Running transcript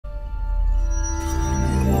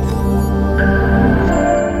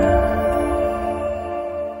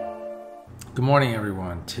Good morning,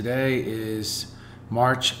 everyone. Today is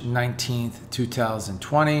March 19th,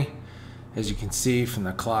 2020. As you can see from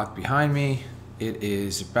the clock behind me, it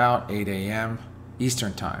is about 8 a.m.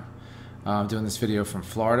 Eastern Time. I'm doing this video from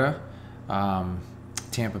Florida,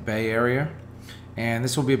 Tampa Bay area, and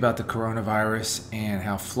this will be about the coronavirus and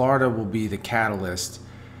how Florida will be the catalyst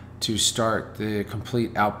to start the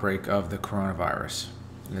complete outbreak of the coronavirus.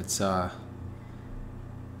 It's not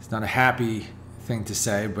a happy thing to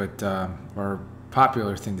say, but or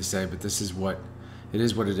popular thing to say, but this is what it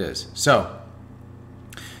is. What it is. So,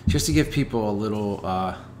 just to give people a little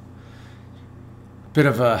bit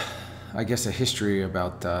of a history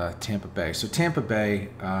about Tampa Bay. So Tampa Bay,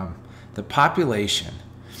 the population,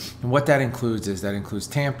 and what that includes is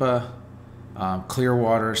Tampa,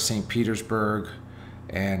 Clearwater, St. Petersburg,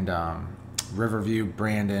 and Riverview,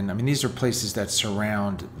 Brandon. I mean, these are places that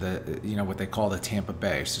surround what they call the Tampa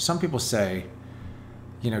Bay. So some people say,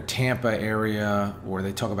 Tampa area, or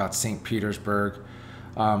they talk about St. Petersburg.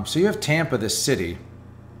 So you have Tampa, the city,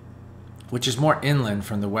 which is more inland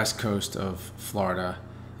from the west coast of Florida.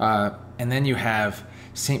 And then you have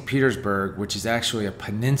St. Petersburg, which is actually a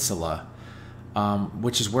peninsula,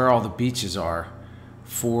 which is where all the beaches are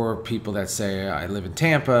for people that say, I live in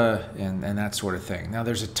Tampa, and that sort of thing. Now,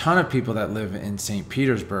 there's a ton of people that live in St.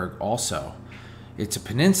 Petersburg also. It's a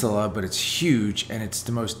peninsula, but it's huge, and it's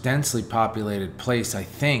the most densely populated place, I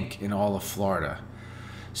think, in all of Florida.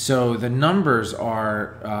 So the numbers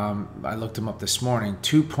are, I looked them up this morning,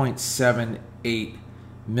 2.78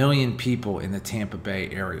 million people in the Tampa Bay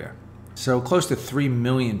area. So close to 3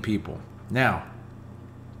 million people. Now,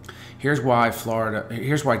 here's why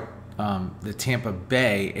the Tampa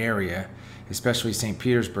Bay area, especially St.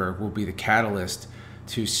 Petersburg, will be the catalyst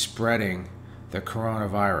to spreading the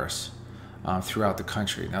coronavirus throughout the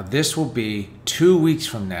country. Now, this will be 2 weeks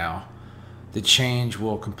from now. The change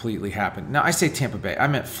will completely happen. Now, I say Tampa Bay. I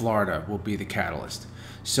meant Florida will be the catalyst.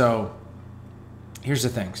 So here's the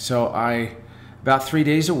thing. So about 3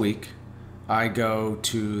 days a week, I go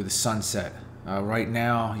to the Sunset. Right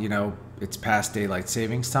now, it's past daylight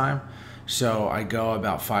savings time. So I go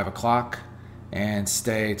about 5 o'clock and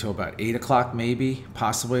stay till about 8 o'clock, maybe,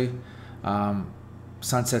 possibly.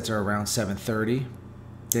 Sunsets are around 7:30.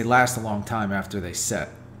 They last a long time after they set.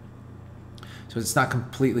 So it's not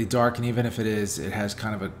completely dark, and even if it is, it has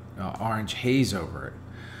kind of an orange haze over it.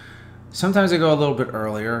 Sometimes I go a little bit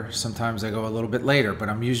earlier, sometimes I go a little bit later, but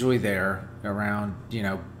I'm usually there around,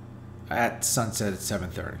 at sunset at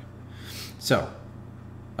 7:30. So,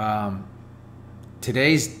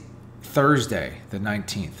 today's Thursday, the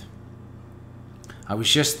 19th. I was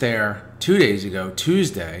just there 2 days ago,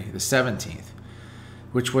 Tuesday, the 17th,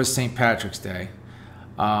 which was St. Patrick's Day.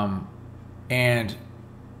 And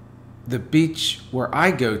the beach where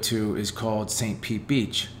I go to is called St. Pete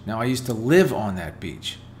Beach. Now, I used to live on that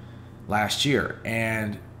beach last year,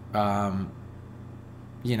 and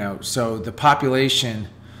so the population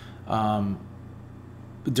during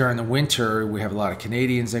the winter, we have a lot of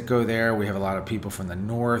Canadians that go there. We have a lot of people from the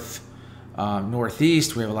northeast.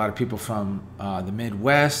 We have a lot of people from the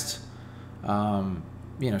Midwest,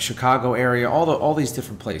 Chicago area, all these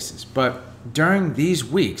different places. But during these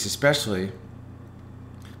weeks, especially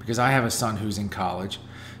because I have a son who's in college,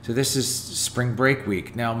 so this is spring break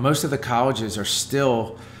week. Now, most of the colleges are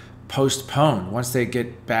still postponed. Once they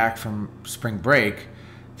get back from spring break,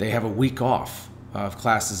 they have a week off of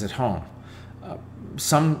classes at home.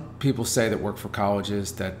 Some people say that work for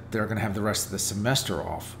colleges that they're going to have the rest of the semester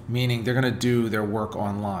off, meaning they're going to do their work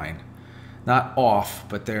online. Not off,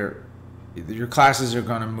 but your classes are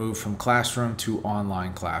going to move from classroom to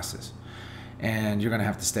online classes, and you're going to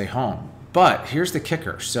have to stay home. But here's the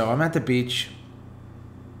kicker. So I'm at the beach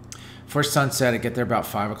for sunset. I get there about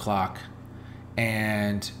 5 o'clock,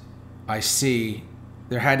 and I see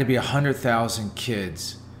there had to be 100,000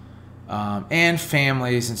 kids and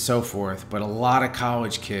families and so forth, but a lot of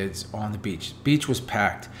college kids on the beach. Beach was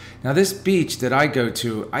packed. Now, this beach that I go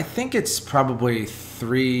to, I think it's probably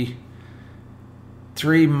 3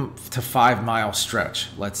 to 5 mile stretch,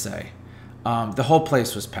 let's say. The whole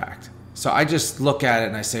place was packed. So I just look at it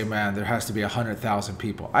and I say, man, there has to be 100,000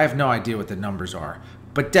 people. I have no idea what the numbers are,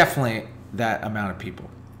 but definitely that amount of people.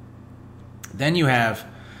 Then you have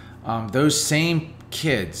those same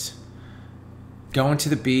kids going to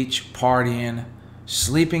the beach, partying,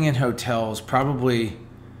 sleeping in hotels, probably,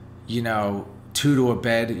 2 to a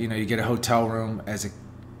bed. You get a hotel room as a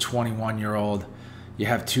 21-year-old. You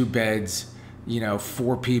have 2 beds,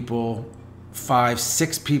 4 people, 5,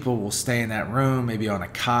 6 people will stay in that room, maybe on a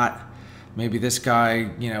cot. Maybe this guy,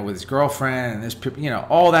 with his girlfriend, and this,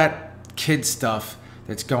 all that kid stuff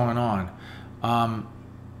that's going on.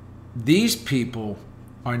 these people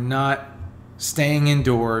are not staying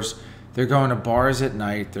indoors. They're going to bars at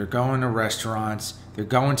night. They're going to restaurants. They're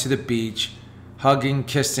going to the beach, hugging,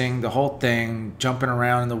 kissing, the whole thing, jumping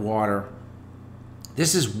around in the water.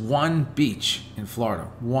 This is one beach in Florida,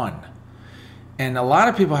 one. And a lot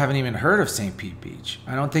of people haven't even heard of St. Pete Beach.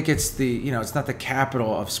 I don't think it's it's not the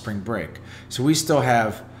capital of spring break. So we still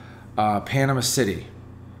have Panama City,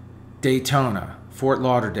 Daytona, Fort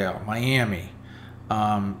Lauderdale, Miami,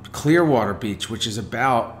 Clearwater Beach, which is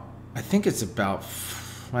about, I think it's about,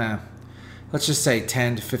 let's just say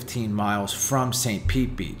 10 to 15 miles from St.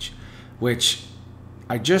 Pete Beach, which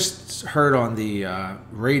I just heard on the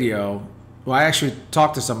radio. Well, I actually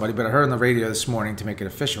talked to somebody, but I heard on the radio this morning to make it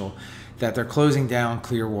official that they're closing down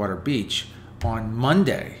Clearwater Beach on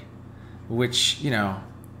Monday, which,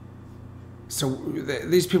 so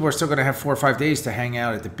these people are still going to have 4 or 5 days to hang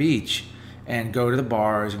out at the beach and go to the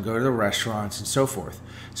bars and go to the restaurants and so forth.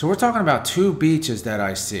 So we're talking about 2 beaches that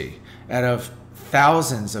I see out of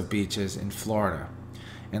thousands of beaches in Florida.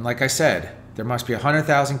 And like I said, there must be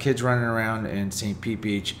 100,000 kids running around in St. Pete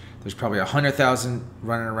Beach. There's probably 100,000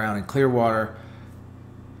 running around in Clearwater,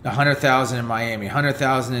 100,000 in Miami,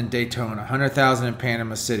 100,000 in Daytona, 100,000 in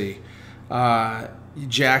Panama City,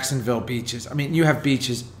 Jacksonville beaches. I mean, you have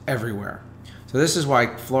beaches everywhere. So this is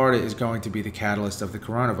why Florida is going to be the catalyst of the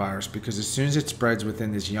coronavirus, because as soon as it spreads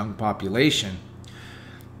within this young population,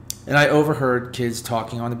 and I overheard kids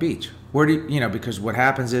talking on the beach. Where do you, because what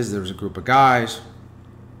happens is there's a group of guys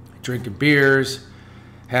drinking beers,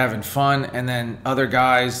 having fun, and then other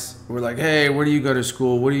guys were like, hey, where do you go to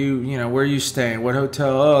school? What do you, where are you staying? What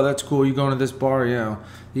hotel? Oh, that's cool. You going to this bar?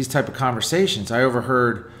 These type of conversations. I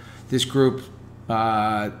overheard this group, they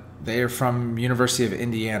are from University of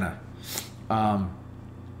Indiana.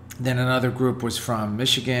 Then another group was from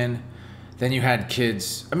Michigan. Then you had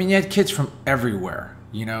kids, you had kids from everywhere.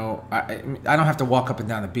 I don't have to walk up and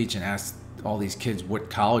down the beach and ask all these kids what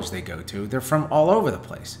college they go to. They're from all over the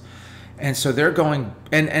place. And so they're going,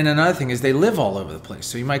 and another thing is they live all over the place.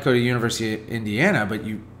 So you might go to University of Indiana, but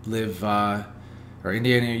you live, or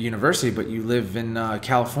Indiana University, but you live in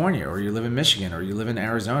California, or you live in Michigan, or you live in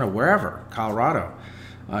Arizona, wherever, Colorado,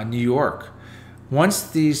 New York. Once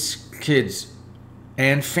these kids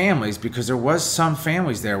and families, because there was some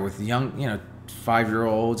families there with young,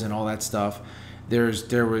 5-year-olds and all that stuff. There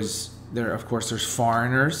of course there's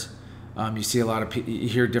foreigners. You see a lot of people, you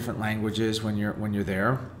hear different languages when you're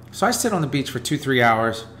there. So I sit on the beach for 2-3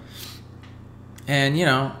 hours, and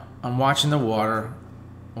I'm watching the water,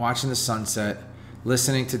 watching the sunset,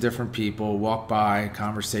 listening to different people walk by,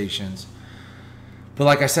 conversations. But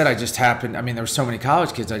like I said, there were so many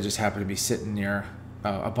college kids, I just happened to be sitting near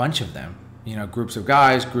a bunch of them. Groups of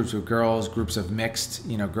guys, groups of girls, groups of mixed,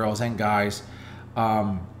 girls and guys.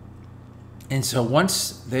 And so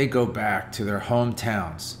once they go back to their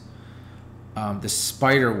hometowns, the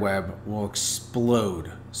spider web will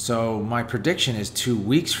explode. So my prediction is 2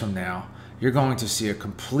 weeks from now, you're going to see a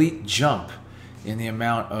complete jump in the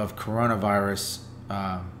amount of coronavirus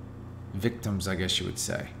victims, I guess you would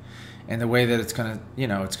say. And the way that it's going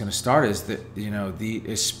to start is that,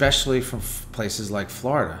 especially from places like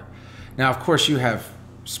Florida. Now, of course, you have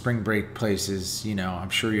spring break places, I'm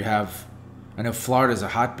sure you have, I know Florida's a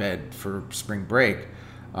hotbed for spring break,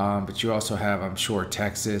 but you also have, I'm sure,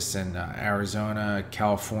 Texas and Arizona,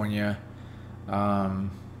 California,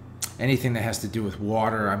 anything that has to do with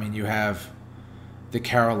water. You have the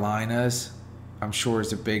Carolinas, I'm sure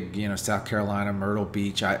is a big, South Carolina, Myrtle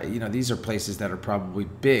Beach. These are places that are probably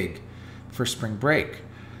big for spring break.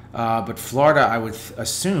 But Florida, I would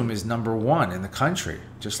assume, is number 1 in the country,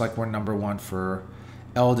 just like we're number 1 for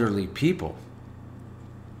elderly people.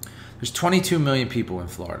 There's 22 million people in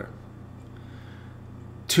Florida,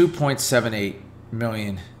 2.78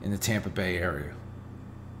 million in the Tampa Bay area.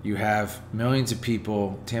 You have millions of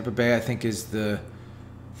people. Tampa Bay, I think, is the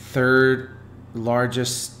 3rd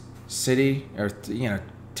largest city, or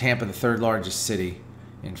Tampa, the 3rd largest city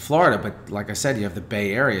in Florida. But like I said, you have the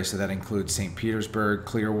Bay Area, so that includes St. Petersburg,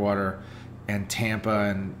 Clearwater, and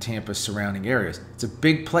Tampa surrounding areas. It's a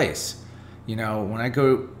big place. When I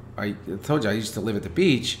told you I used to live at the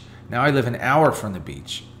beach. Now I live an hour from the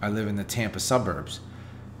beach. I live in the Tampa suburbs,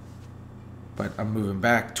 but I'm moving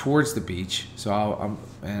back towards the beach. So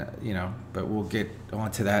but we'll get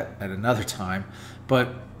onto that at another time.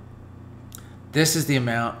 But this is the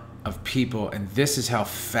amount of people, and this is how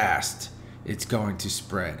fast it's going to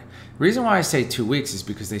spread. The reason why I say 2 weeks is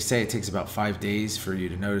because they say it takes about 5 days for you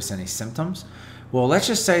to notice any symptoms. Well, let's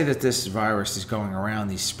just say that this virus is going around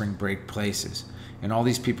these spring break places, and all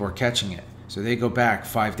these people are catching it. So they go back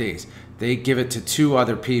 5 days. They give it to 2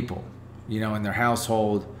 other people, in their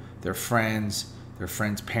household, their friends'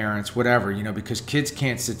 parents, whatever, because kids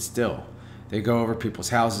can't sit still. They go over people's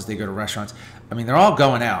houses, they go to restaurants. I mean, they're all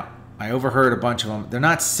going out. I overheard a bunch of them. They're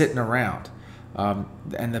not sitting around.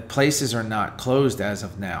 And the places are not closed as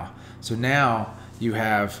of now. So now you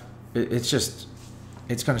have, it's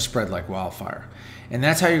going to spread like wildfire. And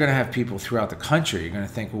that's how you're going to have people throughout the country. You're going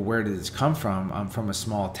to think, well, where did this come from? I'm from a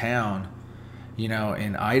small town,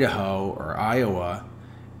 in Idaho or Iowa.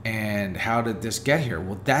 And how did this get here?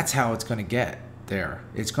 Well, that's how it's going to get there.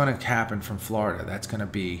 It's going to happen from Florida. That's going to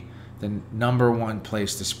be the number one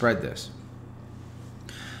place to spread this.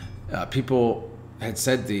 People had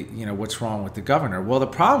said what's wrong with the governor? Well, the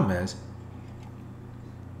problem is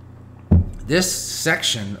this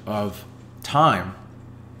section of time,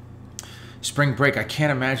 spring break, I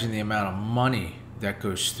can't imagine the amount of money that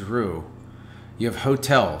goes through. You have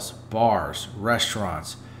hotels, bars,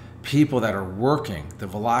 restaurants, people that are working, the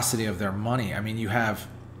velocity of their money. I mean, you have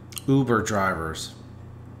Uber drivers.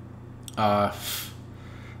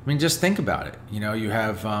 Just think about it. You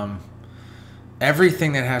have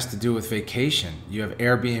everything that has to do with vacation. You have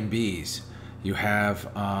Airbnbs. You have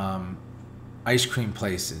ice cream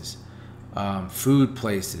places, food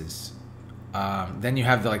places. Then you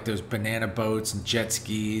have those banana boats and jet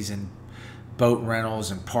skis and boat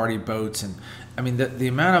rentals and party boats. And I mean, the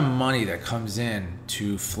amount of money that comes in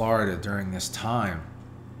to Florida during this time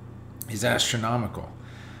is astronomical.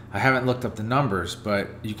 I haven't looked up the numbers, but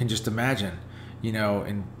you can just imagine,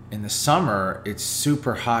 in the summer, it's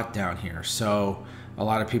super hot down here. So a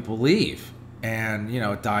lot of people leave and,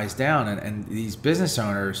 it dies down. And these business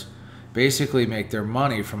owners basically make their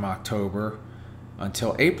money from October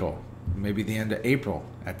until April, maybe the end of April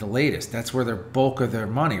at the latest. That's where their bulk of their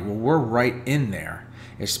money. Well, we're right in there,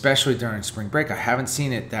 especially during spring break. I haven't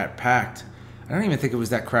seen it that packed. I don't even think it was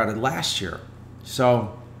that crowded last year.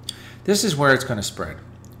 So this is where it's going to spread.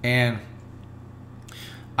 And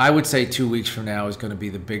I would say 2 weeks from now is going to be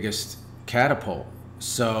the biggest catapult.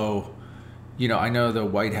 So, I know the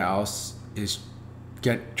White House is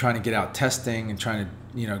trying to get out testing and trying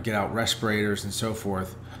to, get out respirators and so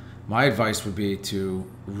forth. My advice would be to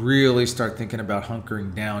really start thinking about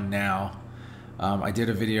hunkering down now. I did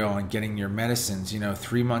a video on getting your medicines,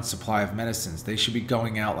 3 months supply of medicines. They should be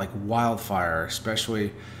going out like wildfire,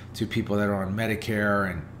 especially to people that are on Medicare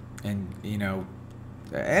and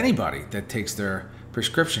anybody that takes their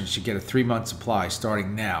prescription should get a 3-month supply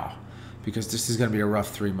starting now, because this is going to be a rough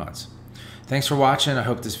 3 months. Thanks for watching. I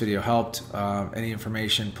hope this video helped. Any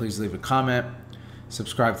information, please leave a comment,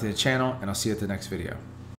 subscribe to the channel, and I'll see you at the next video.